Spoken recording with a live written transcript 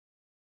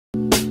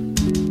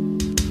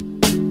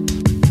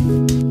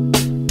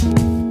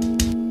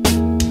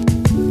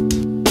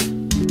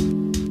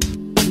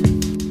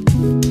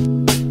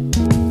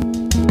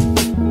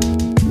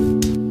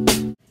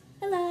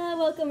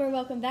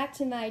Welcome back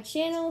to my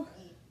channel.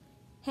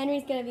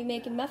 Henry's gonna be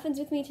making muffins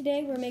with me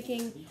today. We're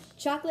making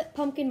chocolate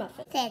pumpkin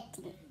muffins.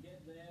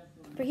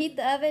 Preheat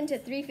the oven to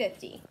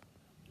 350.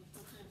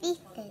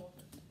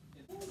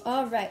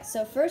 All right,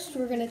 so first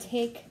we're gonna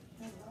take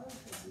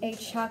a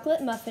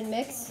chocolate muffin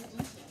mix.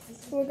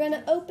 We're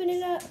gonna open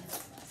it up.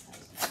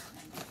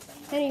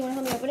 Henry, you wanna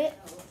help me open it?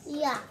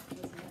 Yeah.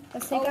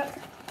 Let's take out.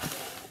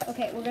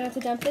 Okay, we're gonna have to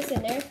dump this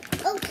in there.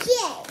 Okay.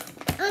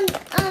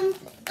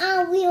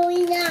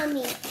 Really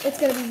yummy. It's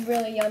gonna be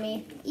really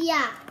yummy.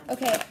 Yeah.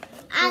 Okay.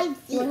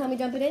 You wanna help me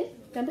dump it in?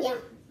 Dump it in?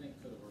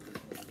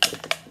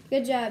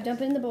 Good job.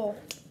 Dump it in the bowl.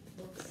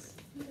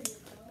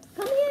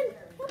 Come in.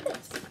 Help it.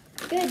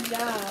 Good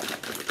job.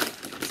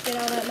 Just get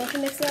all that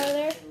muffin mix out of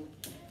there.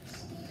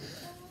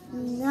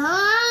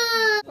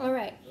 No. All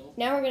right.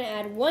 Now we're gonna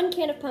add 1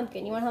 can of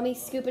pumpkin. You wanna help me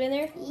scoop it in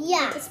there?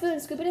 Yeah. Take a spoon,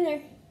 scoop it in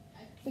there.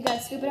 We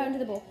gotta scoop it out into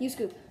the bowl. You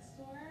scoop.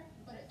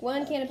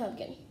 1 can of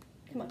pumpkin.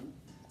 Come on.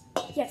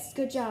 Yes,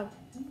 good job.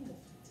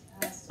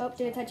 Oh,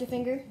 did it touch your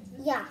finger?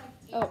 Yeah.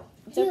 Oh,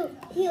 it's okay.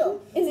 Here.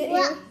 Is it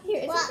what? here?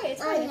 Here, it's what? okay.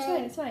 It's fine. It's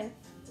fine. It's fine.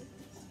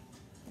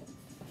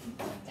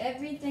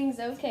 Everything's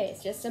okay.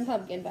 It's just some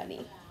pumpkin,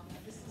 buddy.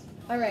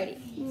 Alrighty.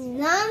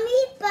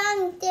 Yummy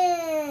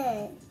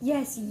pumpkin.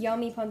 Yes,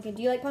 yummy pumpkin.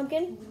 Do you like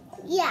pumpkin?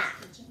 Yeah.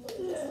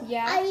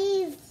 Yeah.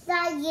 I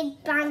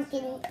like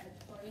pumpkin.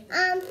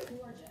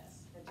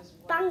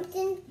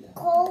 Pumpkin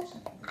cold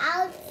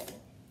out.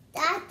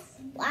 That's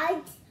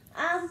right.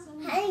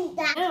 Hang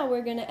that. Now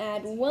we're gonna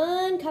add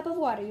 1 cup of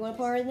water. You wanna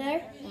pour it in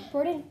there?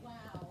 Pour it in.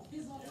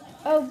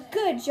 Oh,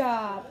 good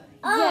job.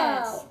 Oh,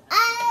 yes.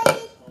 I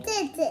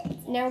did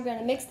it. Now we're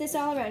gonna mix this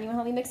all around. You wanna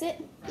help me mix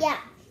it? Yeah.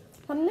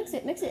 Help me mix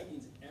it. Mix it.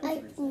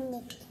 I can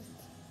mix it.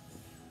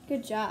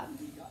 Good job.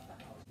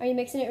 Are you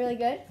mixing it really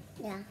good?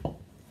 Yeah.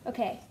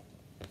 Okay.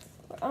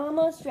 We're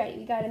almost ready.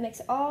 We gotta mix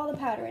all the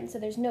powder in so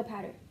there's no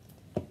powder.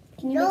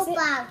 Can you No mix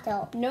it?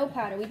 powder. No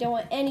powder. We don't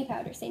want any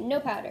powder. Say no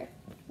powder.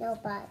 No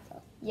powder.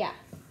 Yeah.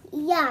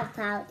 Yeah,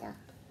 powder.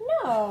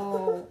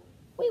 No.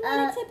 We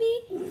want it to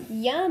be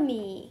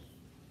yummy.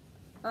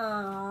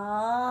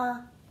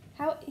 Aww.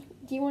 How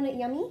do you want it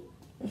yummy?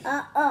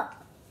 Well,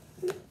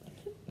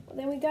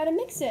 Then we gotta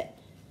mix it.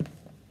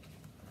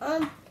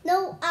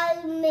 no,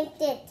 I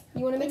mix it.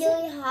 You wanna mix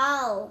really it?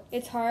 hard.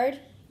 It's hard?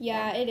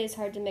 Yeah, it is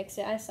hard to mix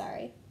it. I'm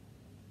sorry.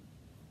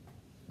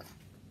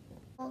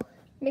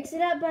 Mix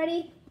it up,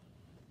 buddy.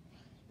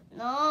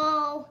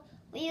 No,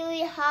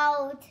 really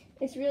hard.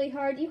 It's really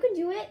hard. You can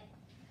do it.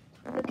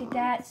 Look at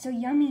that. It's so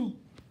yummy.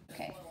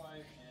 Okay.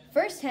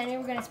 First, Henry,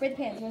 we're gonna spray the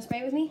pan. You wanna spray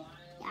it with me?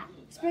 Yeah.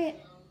 Spray it.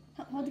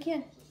 Hold the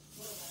can.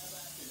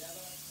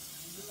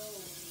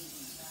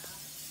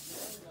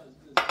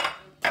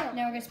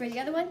 Now we're gonna spray the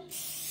other one.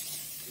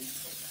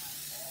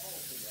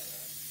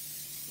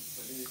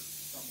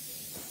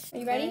 Are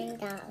you ready?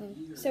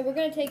 So we're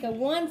gonna take a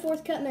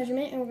 1/4 cup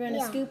measurement and we're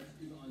gonna scoop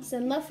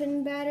some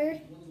muffin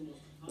batter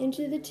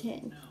into the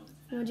tin.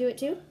 You wanna do it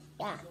too?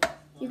 Yeah.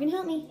 You can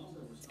help me.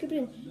 Scoop it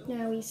in.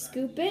 Now we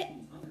scoop it.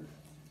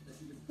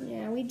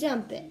 Now we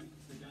dump it.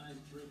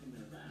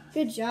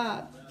 Good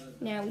job.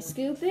 Now we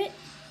scoop it.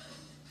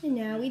 And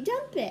now we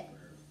dump it.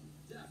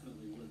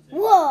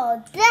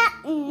 Whoa,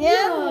 that yummy.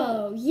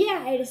 Whoa,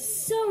 yeah, it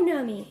is so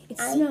yummy. It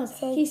smells.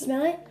 Can you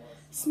smell it?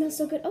 It smells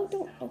so good. Oh,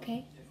 don't.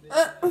 Okay.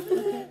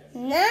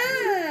 No.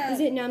 Is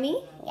it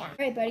nummy? Yeah. All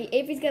right, buddy.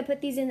 Avery's going to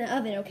put these in the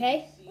oven,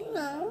 okay?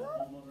 No.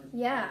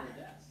 Yeah.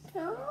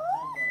 No.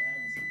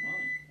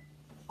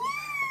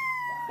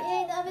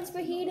 Yay, the oven's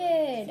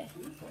preheated.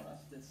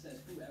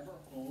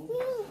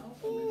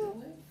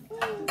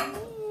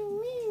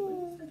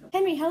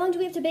 Henry, how long do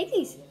we have to bake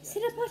these?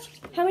 Sit up, watch.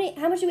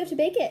 How much do we have to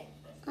bake it?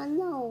 I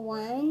know.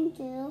 1,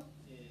 2,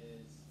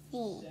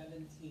 3.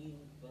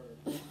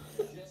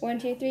 1,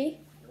 2, 3?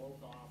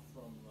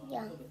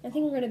 Yeah. I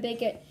think we're going to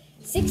bake it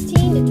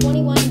 16 to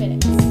 21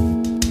 minutes.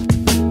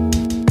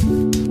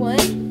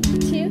 1,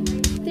 2,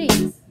 3.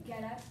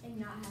 Get up and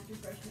not have to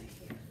brush my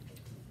hair.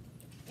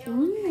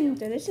 Mmm,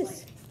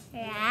 delicious.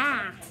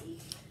 Yeah.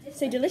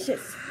 Say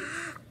delicious.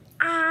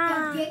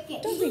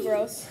 Don't be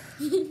gross.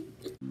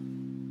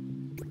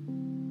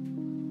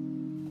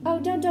 Oh,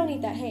 don't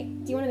eat that. Hey,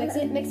 do you want to mix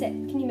it? Mix it.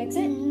 Can you mix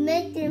it?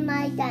 Mix it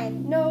my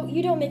time. No,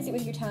 you don't mix it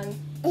with your tongue.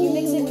 You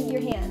mix it with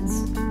your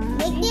hands.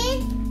 Mix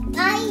it.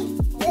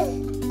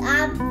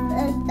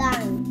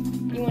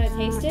 Done. You want to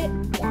taste it?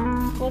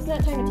 Yeah. Well, it's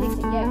not time to taste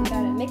it yet. We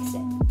gotta mix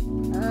it.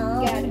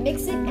 We gotta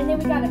mix it, and then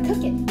we gotta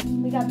cook it.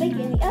 We gotta bake it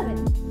in the oven.